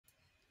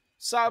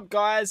Sup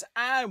guys,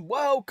 and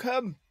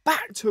welcome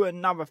back to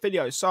another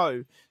video.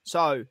 So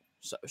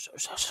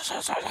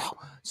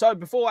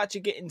before I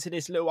actually get into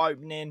this little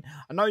opening,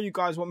 I know you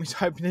guys want me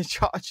to open this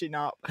charging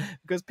up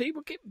because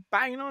people keep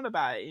banging on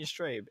about it in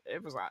stream.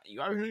 It was like, you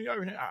open it,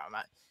 I'm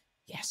like,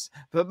 yes.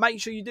 But make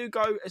sure you do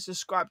go and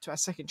subscribe to our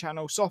second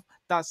channel.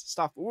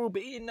 SawftDoesStuff will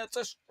be in the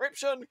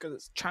description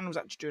because the channel's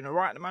actually doing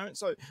alright at the moment.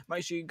 So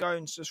make sure you go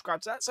and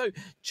subscribe to that. So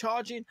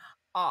charging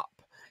up.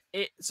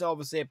 It's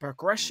obviously a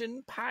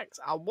progression pack.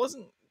 I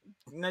wasn't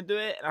gonna do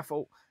it, and I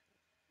thought,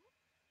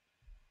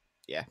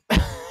 yeah.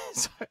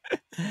 So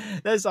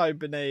let's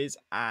open these,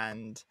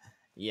 and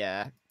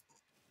yeah,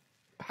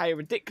 pay a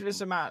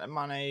ridiculous amount of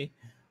money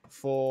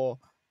for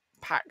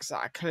packs that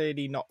are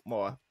clearly not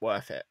more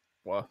worth it.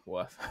 I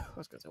was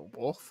gonna say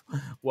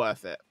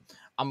worth it.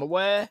 I'm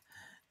aware.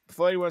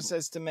 Before anyone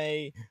says to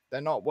me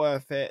they're not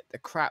worth it, the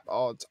crap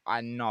odds,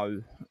 I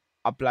know.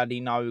 I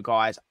bloody know,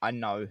 guys. I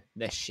know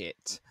they're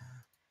shit.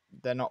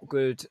 They're not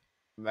good.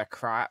 They're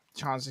crap.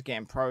 Chances of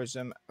getting pros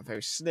are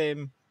very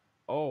slim.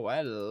 Oh,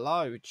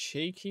 hello,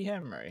 cheeky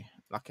Henry.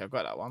 Lucky I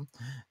got that one.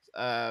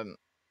 I'm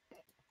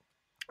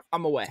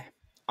aware.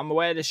 I'm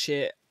aware of the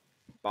shit,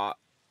 but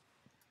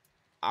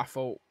I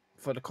thought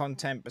for the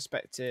content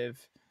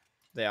perspective,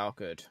 they are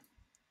good.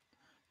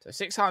 So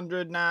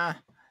 600 now.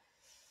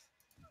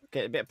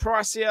 Get a bit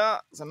pricier.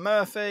 Some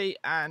Murphy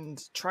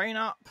and Train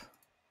Up.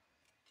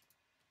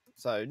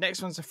 So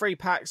next one's a free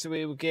pack, so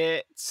we will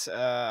get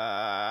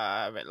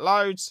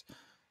loads.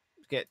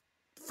 Get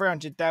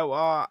 300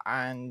 Delta,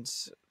 and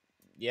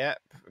yep,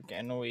 we're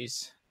getting all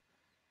these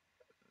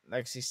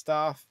legacy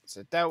stuff.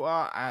 So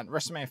Delta and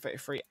WrestleMania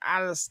 33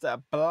 Alistair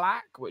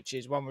Black, which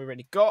is one we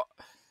already got.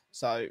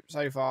 So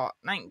far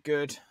ain't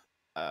good.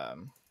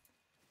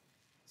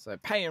 So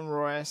Peyton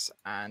Royce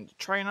and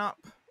Train Up,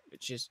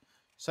 which is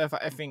so far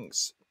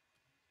everything's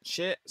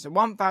shit. So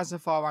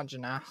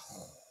 1,500 now.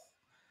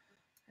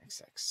 It's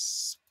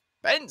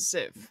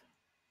expensive.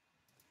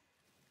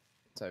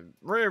 So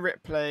Rhea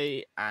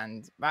Ripley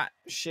and that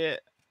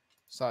shit.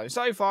 So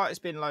far it's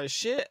been low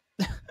shit.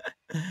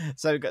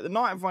 So we've got the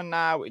 9th one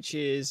now, which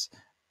is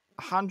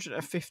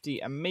 150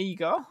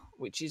 Amiga,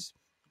 which is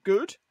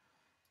good.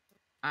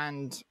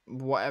 And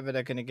whatever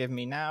they're going to give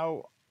me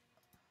now.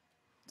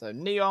 So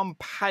Neon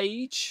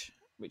Page,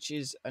 which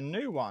is a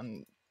new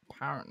one,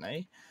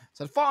 apparently.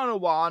 So the final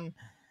one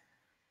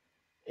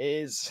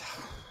is...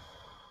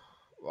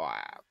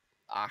 wow.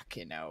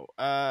 You know,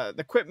 the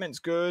equipment's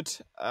good.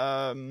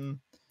 The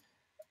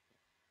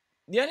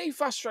only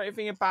frustrating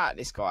thing about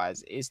this,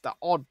 guys, is the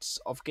odds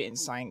of getting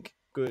something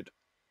good.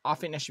 I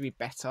think they should be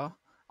better.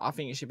 I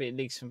think it should be at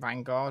least from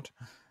Vanguard.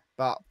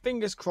 But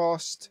fingers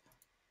crossed,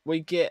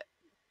 we get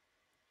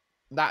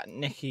that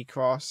Nikki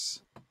Cross.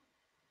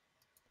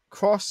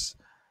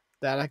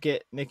 That I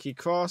get Nikki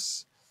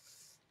Cross,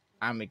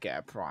 and we get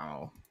a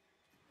Primal.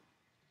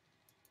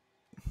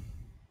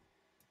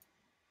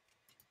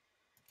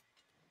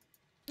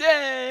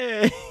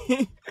 Yay!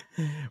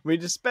 We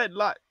just spent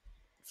like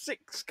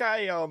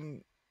 6k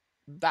on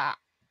that.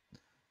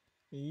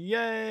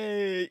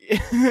 Yay!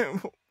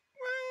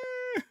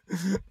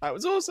 That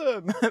was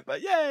awesome.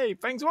 But yay!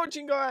 Thanks for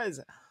watching, guys.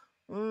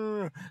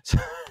 So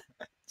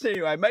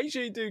anyway, make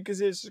sure you do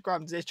consider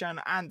subscribing to this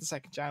channel and the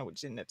second channel,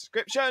 which is in the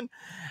description.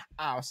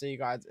 I'll see you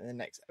guys in the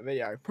next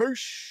video.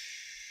 Push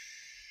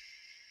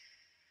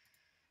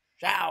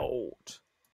out.